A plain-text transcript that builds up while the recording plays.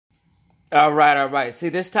All right, all right. See,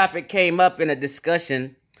 this topic came up in a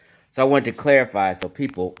discussion, so I wanted to clarify so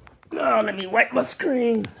people. Oh, let me wipe my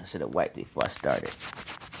screen. I should have wiped before I started.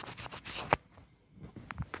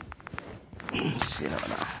 Shit,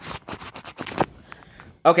 hold on.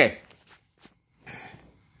 Okay.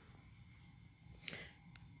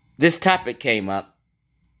 This topic came up,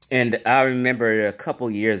 and I remember a couple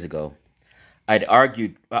years ago, I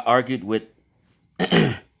argued with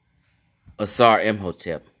Asar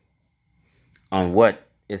Imhotep on what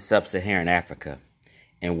is Sub-Saharan Africa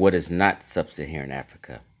and what is not Sub-Saharan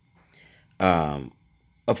Africa.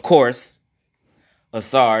 Of course,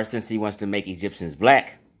 Asar, since he wants to make Egyptians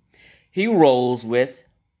black, he rolls with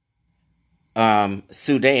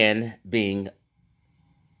Sudan being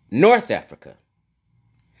North Africa.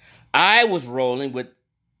 I was rolling with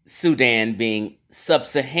Sudan being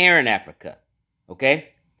Sub-Saharan Africa.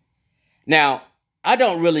 Okay? Now, I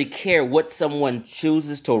don't really care what someone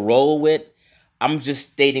chooses to roll with. I'm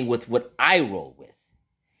just stating with what I roll with.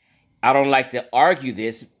 I don't like to argue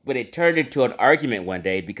this, but it turned into an argument one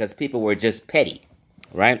day because people were just petty,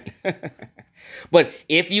 right? But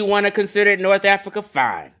if you want to consider it North Africa,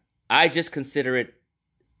 fine. I just consider it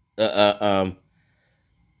part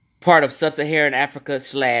of Sub-Saharan Africa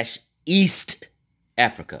 / East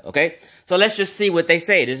Africa. Okay, so let's just see what they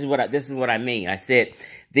say. This is what I mean. I said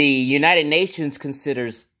the United Nations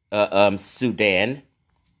considers Sudan.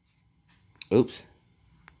 Oops.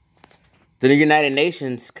 The United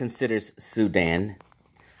Nations considers Sudan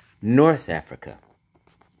North Africa.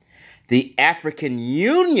 The African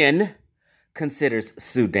Union considers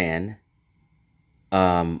Sudan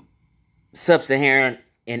Sub-Saharan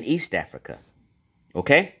and East Africa.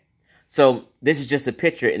 Okay? So this is just a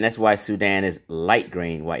picture, and that's why Sudan is light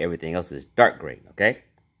green, while everything else is dark green. Okay?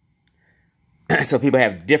 So people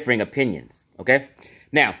have differing opinions. Okay?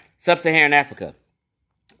 Now, Sub-Saharan Africa.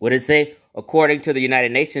 What did it say? According to the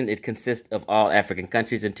United Nations, it consists of all African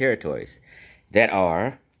countries and territories that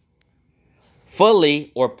are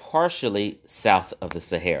fully or partially south of the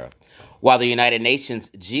Sahara, while the United Nations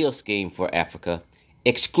geoscheme for Africa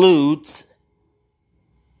excludes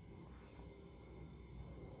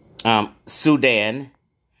Sudan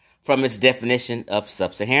from its definition of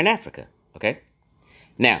Sub-Saharan Africa. Okay?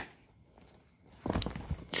 Now,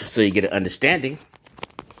 just so you get an understanding,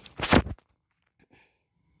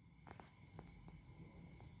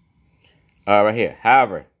 right here.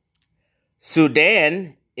 However,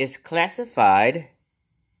 Sudan is classified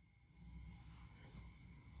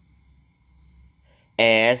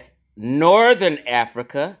as Northern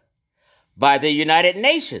Africa by the United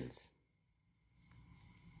Nations.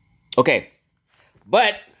 Okay,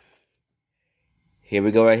 but here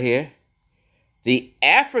we go right here. The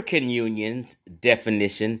African Union's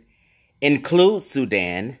definition includes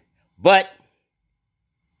Sudan, but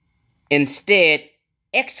instead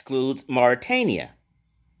excludes Mauritania.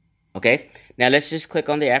 Okay, now let's just click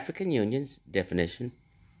on the African Union's definition.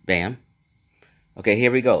 Bam. Okay,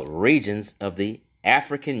 here we go. Regions of the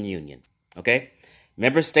African Union. Okay,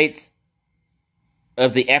 member states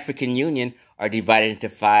of the African Union are divided into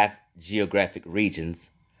 5 geographic regions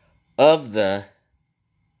of the,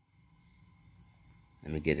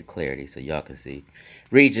 let me get it clarity so y'all can see,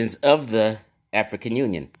 regions of the African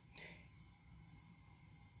Union.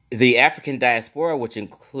 The African diaspora, which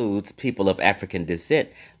includes people of African descent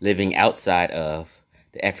living outside of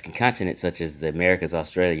the African continent, such as the Americas,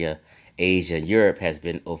 Australia, Asia, and Europe, has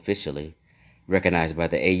been officially recognized by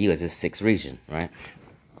the AU as a 6th region, right?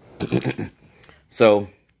 So,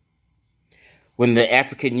 when the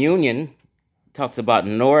African Union talks about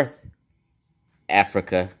North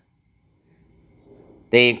Africa,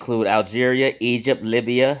 they include Algeria, Egypt,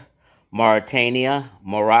 Libya, Mauritania,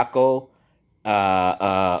 Morocco,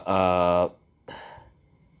 Arab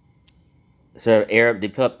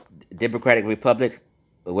Democratic Republic,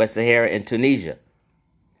 West Sahara, and Tunisia.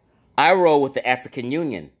 I roll with the African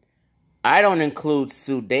Union. I don't include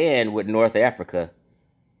Sudan with North Africa,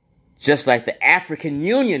 just like the African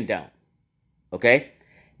Union don't. Okay?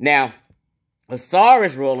 Now, Asar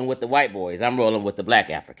is rolling with the white boys. I'm rolling with the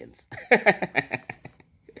black Africans.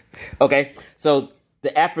 Okay? So,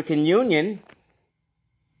 the African Union,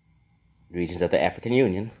 regions of the African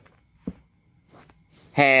Union,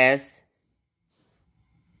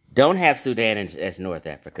 don't have Sudan as North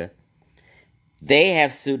Africa. They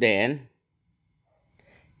have Sudan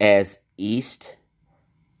as East.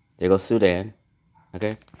 There goes Sudan.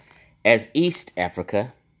 Okay? As East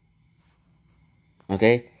Africa.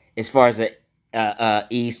 Okay? As far as the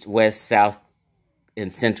East, West, South,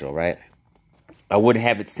 and Central, right? I wouldn't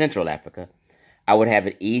have it Central Africa. I would have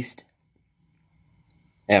it East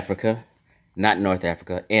Africa, not North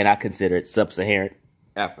Africa, and I consider it Sub-Saharan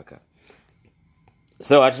Africa.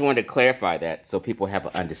 So I just wanted to clarify that so people have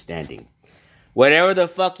an understanding. Whatever the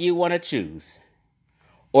fuck you want to choose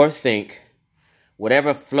or think,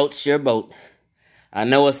 whatever floats your boat. I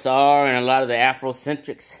know Asar and a lot of the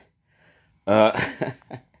Afrocentrics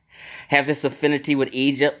have this affinity with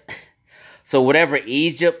Egypt. So whatever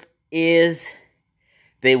Egypt is,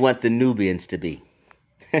 they want the Nubians to be.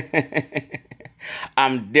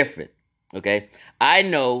 I'm different, okay? I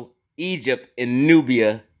know Egypt and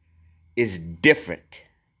Nubia is different.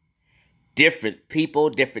 Different people,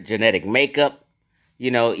 different genetic makeup,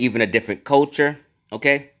 even a different culture,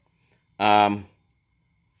 okay?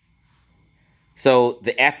 So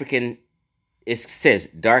the African, it says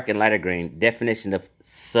dark and lighter green, definition of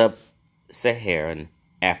Sub-Saharan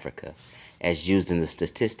Africa, as used in the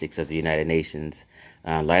statistics of the United Nations.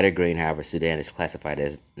 Lighter green, however, Sudan is classified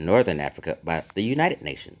as Northern Africa by the United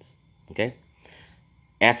Nations. Okay,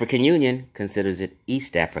 African Union considers it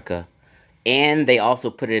East Africa, and they also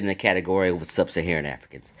put it in the category with Sub-Saharan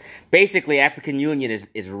Africans. Basically, African Union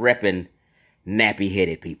is repping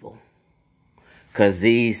nappy-headed people, because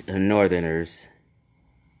these Northerners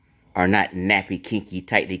are not nappy, kinky,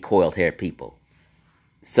 tightly coiled hair people.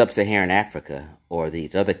 Sub-Saharan Africa, or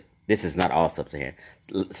these other, this is not all Sub-Saharan.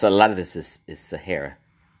 So a lot of this is Sahara.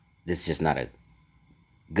 This is just not a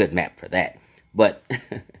good map for that. But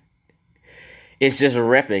it's just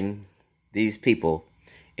repping these people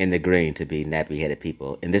in the green to be nappy-headed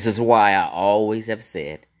people. And this is why I always have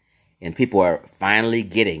said, and people are finally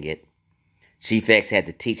getting it, Chief X had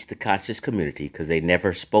to teach the conscious community, because they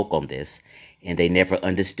never spoke on this, and they never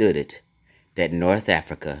understood it, that North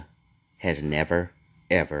Africa has never,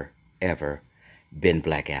 ever, ever been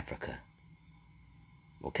Black Africa.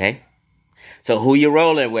 Okay? So who you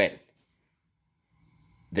rolling with?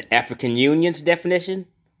 The African Union's definition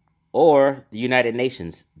or the United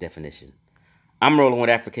Nations definition? I'm rolling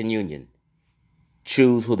with African Union.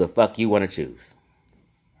 Choose who the fuck you want to choose.